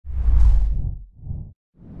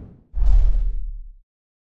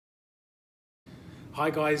Hi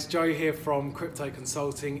guys, Joe here from Crypto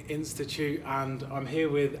Consulting Institute, and I'm here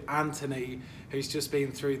with Anthony, who's just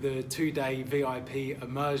been through the 2-day VIP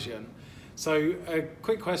immersion. So a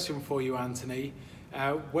quick question for you, Anthony.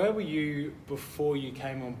 Where were you before you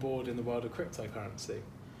came on board in the world of cryptocurrency?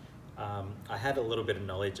 I had a little bit of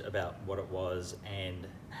knowledge about what it was and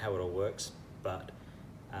how it all works, but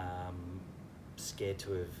scared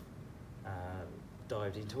to have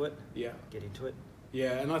dived into it, get into it.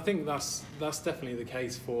 Yeah, and I think that's definitely the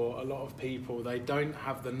case for a lot of people. They don't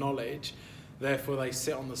have the knowledge, therefore they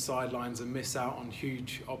sit on the sidelines and miss out on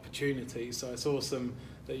huge opportunities. So it's awesome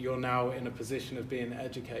that you're now in a position of being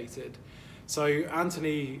educated. So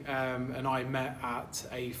Anthony and I met at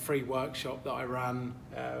a free workshop that I ran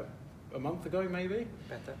a month ago, maybe?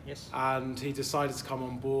 About that, yes. And he decided to come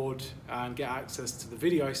on board and get access to the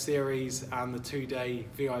video series and the 2-day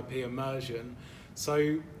VIP immersion.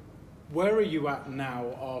 So where are you at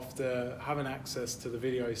now after having access to the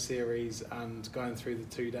video series and going through the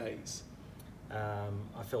 2 days?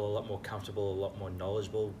 I feel a lot more comfortable, a lot more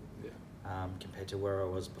knowledgeable compared to where I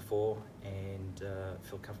was before, and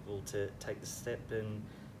feel comfortable to take the step and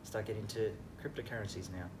start getting into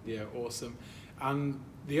cryptocurrencies now. Yeah, awesome. And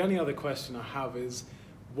the only other question I have is,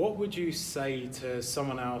 what would you say to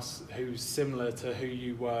someone else who's similar to who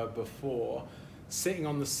you were before, sitting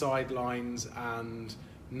on the sidelines and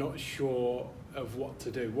not sure of what to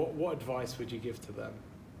do? What advice would you give to them?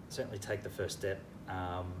 Certainly take the first step.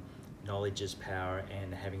 Knowledge is power,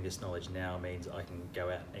 and having this knowledge now means I can go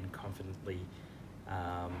out and confidently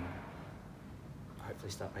hopefully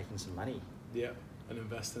start making some money. Yeah, and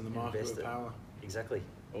invest in the market with power. Exactly.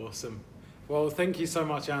 Awesome. Well, thank you so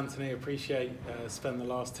much, Anthony. Appreciate spending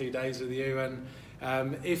the last 2 days with you. And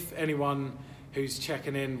if anyone who's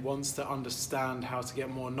checking in wants to understand how to get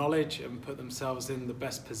more knowledge and put themselves in the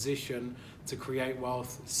best position to create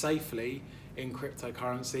wealth safely in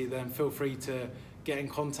cryptocurrency, then feel free to get in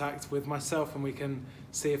contact with myself and we can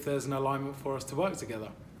see if there's an alignment for us to work together.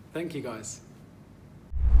 Thank you, guys.